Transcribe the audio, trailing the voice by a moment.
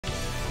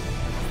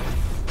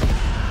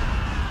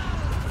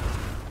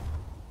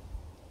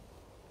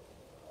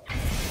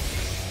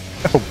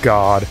Oh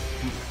God.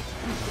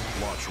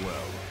 Watch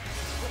well.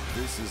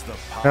 This is the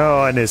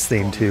Oh, and his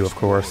theme too, of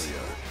course.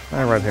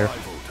 Right here.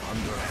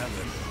 under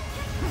heaven.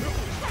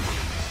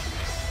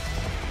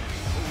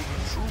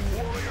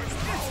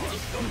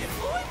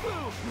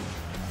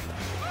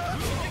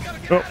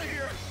 Oh,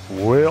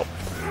 well.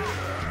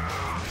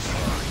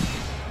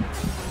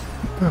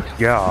 Oh,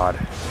 God.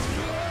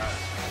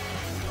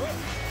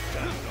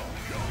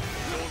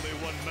 Only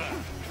one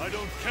man. I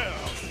don't care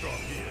how strong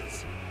he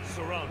is.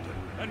 Surround him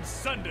and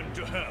send him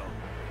to hell.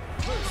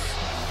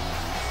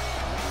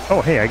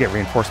 Oh, hey, I get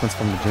reinforcements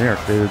from the generic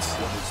dudes.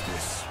 What is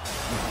this?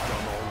 You've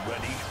done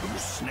already, you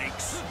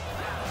snakes?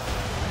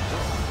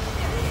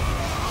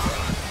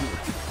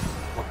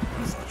 I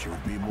thought you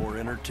would be more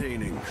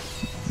entertaining.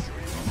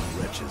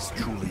 You wretches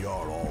truly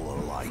are all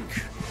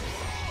alike.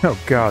 Oh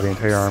God, the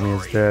entire army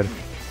is dead.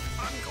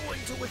 I'm going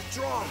to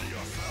withdraw.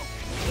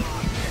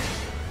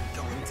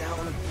 Going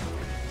down.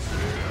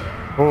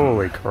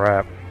 Holy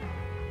crap.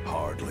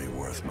 Hardly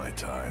worth my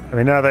time. I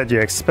mean, not that you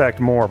expect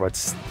more,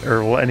 but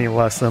or any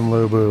less than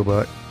Lubu,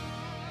 but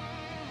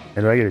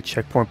and do I get a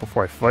checkpoint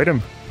before I fight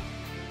him?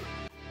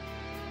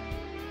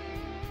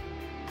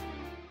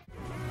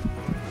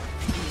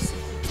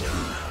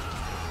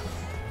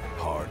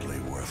 Hardly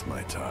worth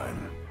my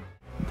time.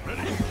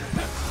 Ready?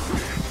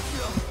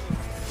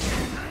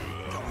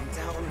 Going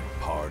down.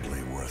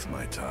 Hardly worth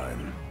my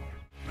time.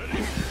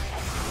 Ready?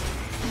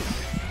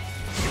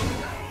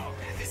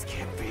 This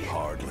can't be.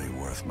 Hardly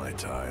worth my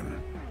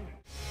time.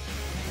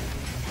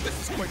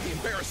 This is quite the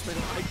embarrassment.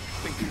 I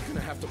think you're gonna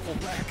have to pull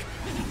back.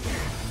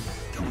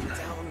 Going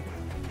down.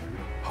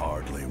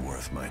 Hardly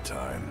worth my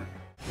time.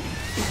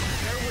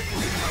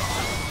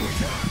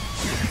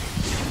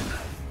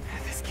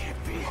 This can't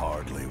be.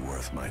 Hardly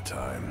worth my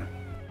time.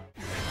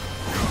 Going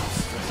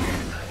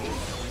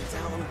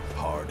down.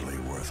 Hardly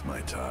worth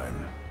my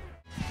time.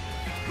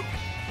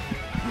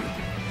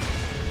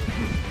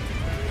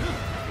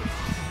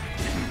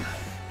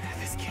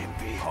 This can't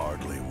be.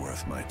 Hardly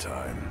worth my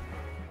time.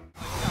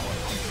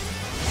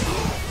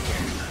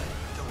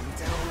 Going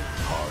down.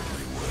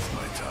 Hardly worth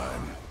my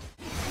time.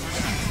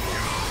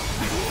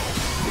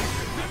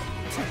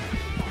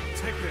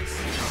 Take this.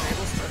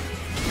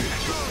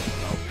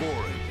 How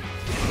boring.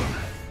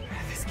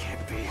 This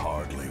can't be.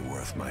 Hardly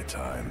worth my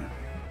time.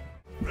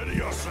 Ready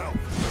yourself.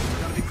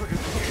 Gotta be quicker.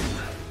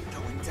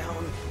 Going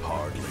down.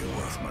 Hardly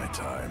worth my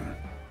time.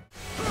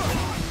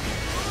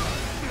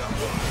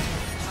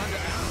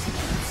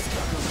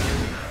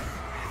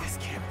 This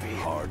can't be.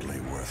 Hardly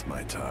worth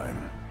my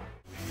time.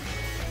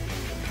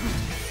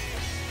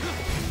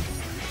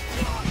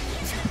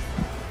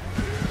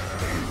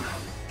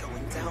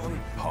 Going down.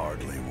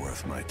 Hardly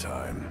worth my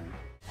time.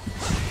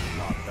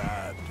 Not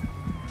bad.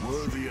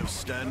 Worthy of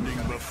standing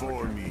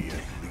before me,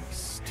 at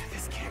least.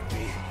 This can't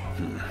be.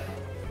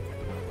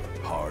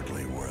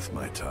 Hardly worth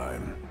my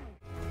time.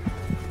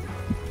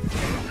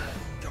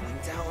 Going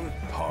down.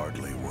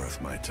 Hardly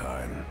worth my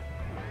time.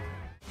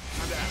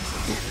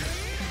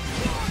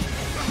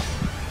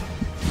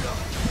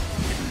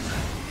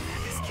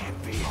 This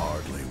can't be.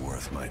 Hardly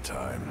worth my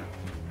time.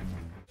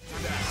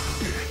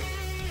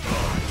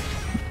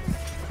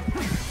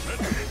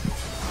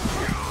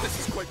 This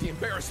is quite the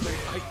embarrassment.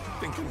 I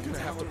think I'm gonna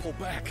have to pull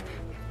back.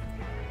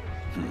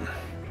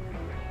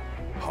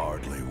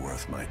 Hardly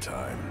worth my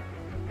time.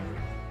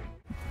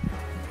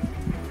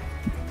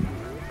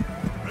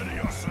 Ready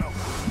yourself.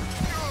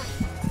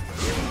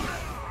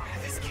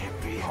 This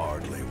can't be.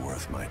 Hardly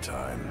worth my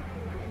time.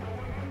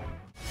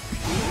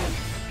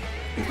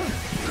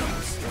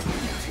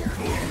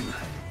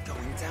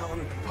 Going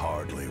down.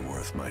 Hardly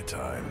worth my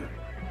time.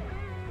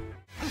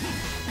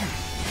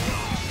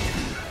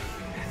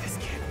 This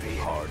can't be.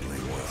 Hardly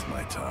worth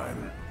my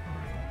time.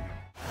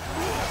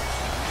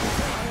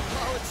 My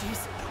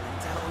apologies, Going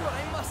down. but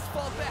I must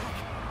fall back.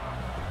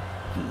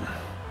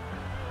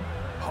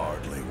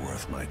 Hardly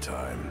worth my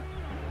time.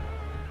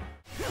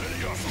 Ready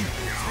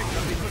yourself.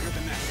 Gotta be quicker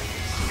than that.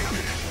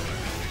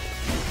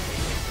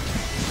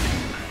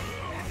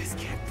 This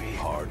can't be.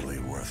 Hardly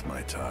worth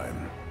my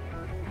time.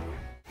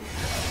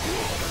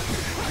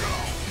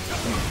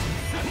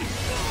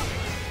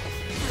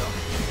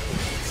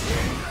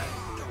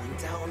 Going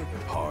down.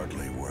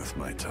 Hardly worth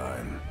my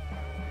time.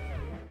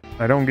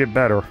 I don't get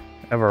better,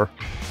 ever.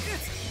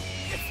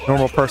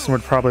 Normal person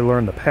would probably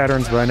learn the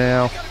patterns by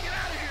now.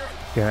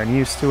 Getting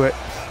used to it.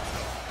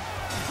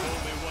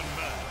 Only one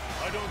man.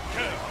 I don't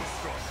care how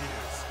strong he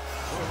is.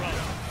 Surround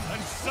him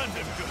and send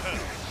him to hell.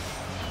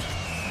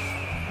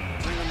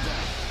 Bring him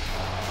down.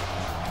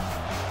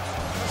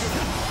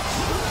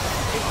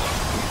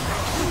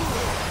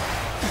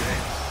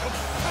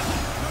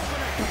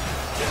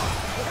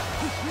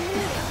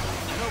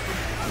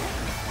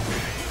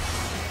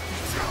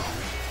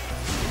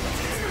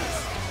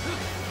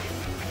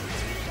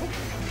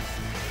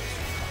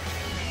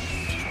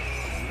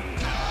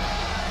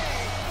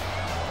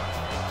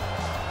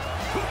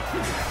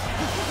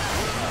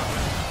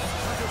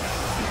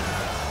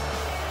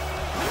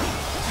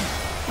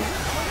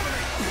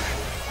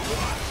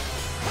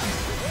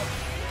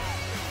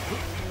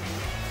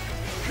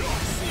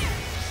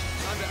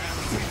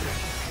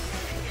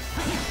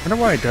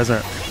 wonder why it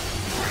doesn't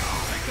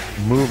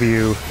move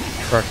you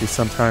correctly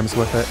sometimes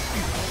with it.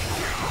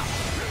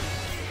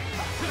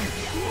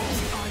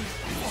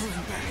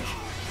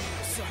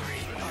 Sorry,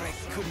 I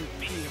couldn't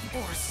be of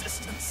more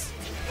assistance.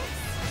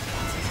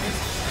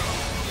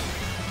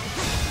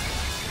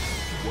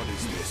 What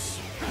is this?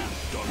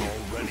 Done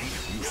already,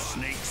 you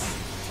snakes?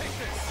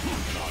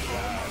 Not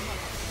bad.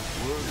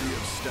 Worthy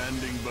of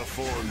standing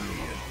before me,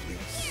 at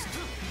least.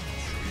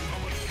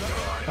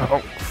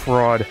 Oh,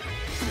 fraud.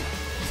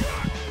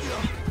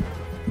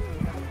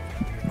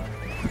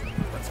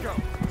 Let's go.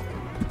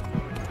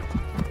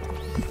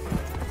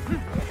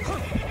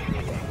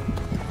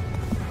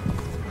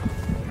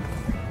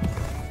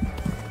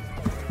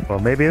 Well,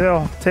 maybe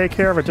they'll take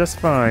care of it just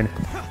fine.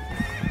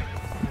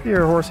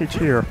 Here, horsey,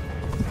 cheer.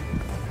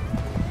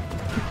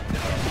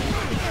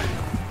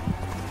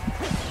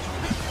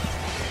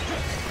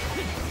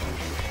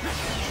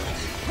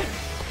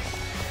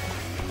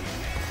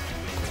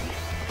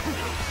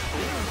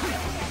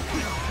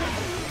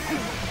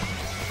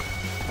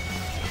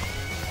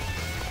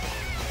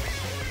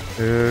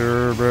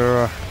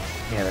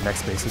 Yeah, the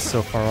next base is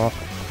so far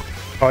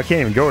off. Oh, I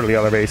can't even go to the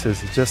other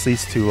bases. It's just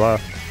these two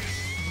left. I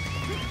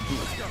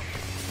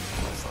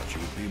thought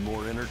you would be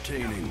more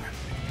entertaining.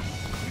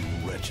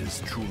 You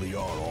wretches truly are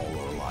all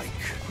alike.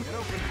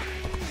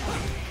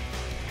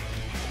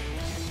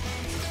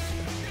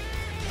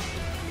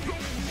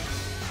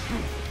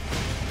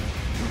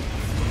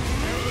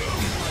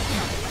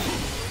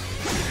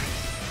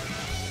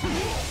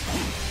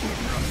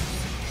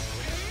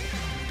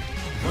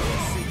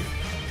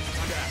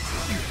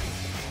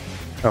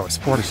 Oh, his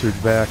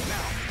fortitude's back.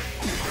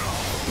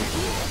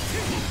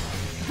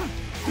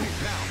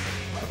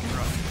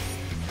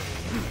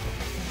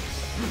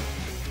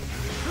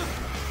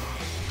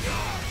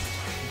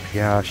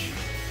 Gosh.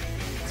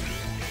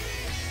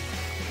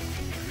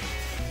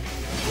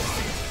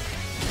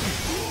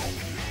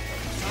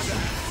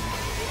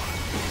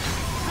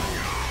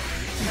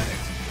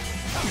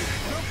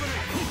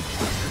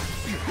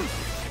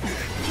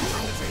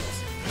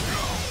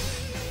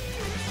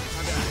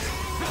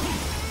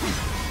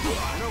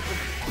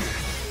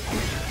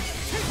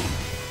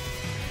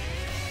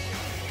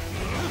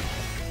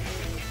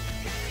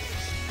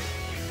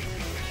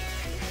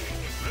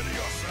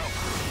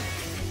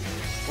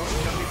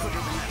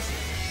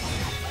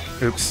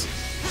 Oops.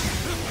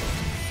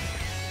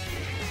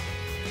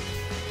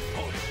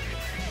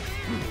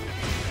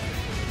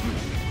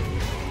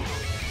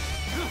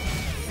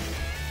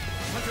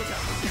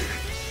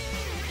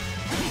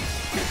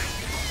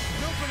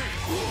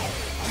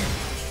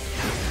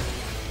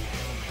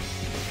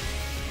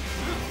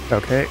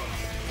 Okay.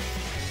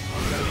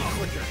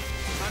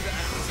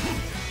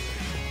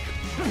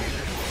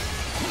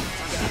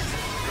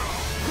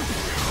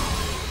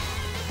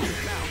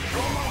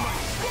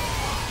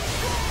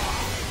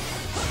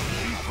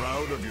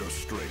 Of your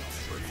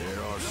strength, but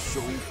there are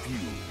so few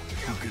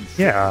who can.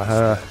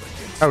 Yeah,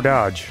 oh,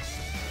 dodge.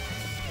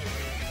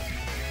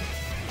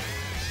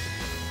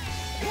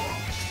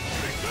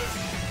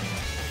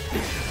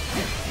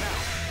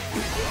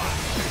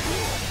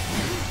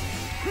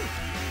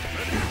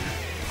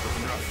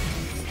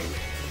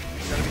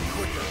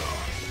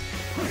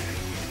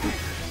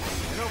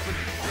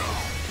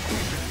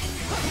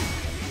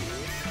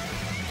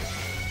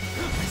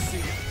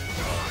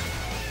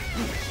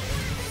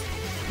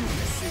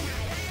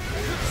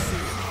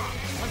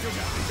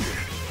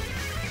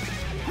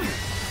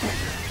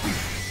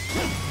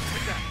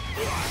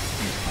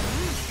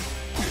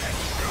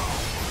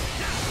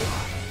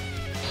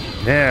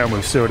 Now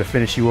move so to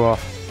finish you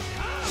off.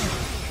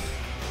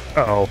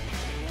 Uh-oh.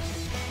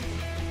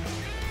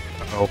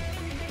 Uh-oh.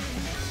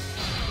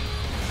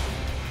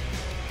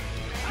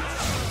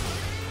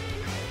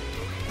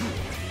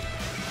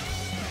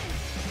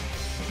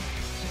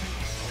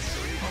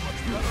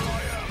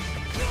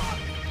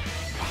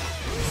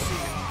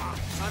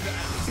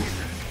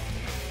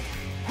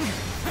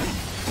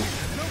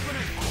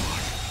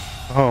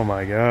 Oh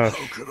my gosh.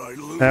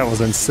 That was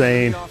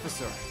insane.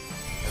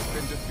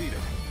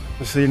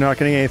 So you're not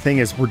getting anything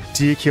as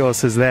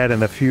ridiculous as that in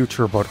the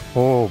future, but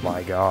oh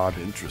my god.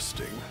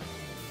 Interesting.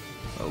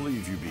 I'll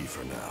leave you be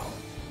for now.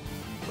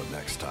 But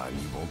next time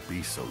you won't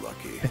be so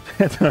lucky.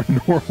 That's a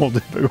normal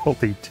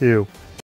difficulty too.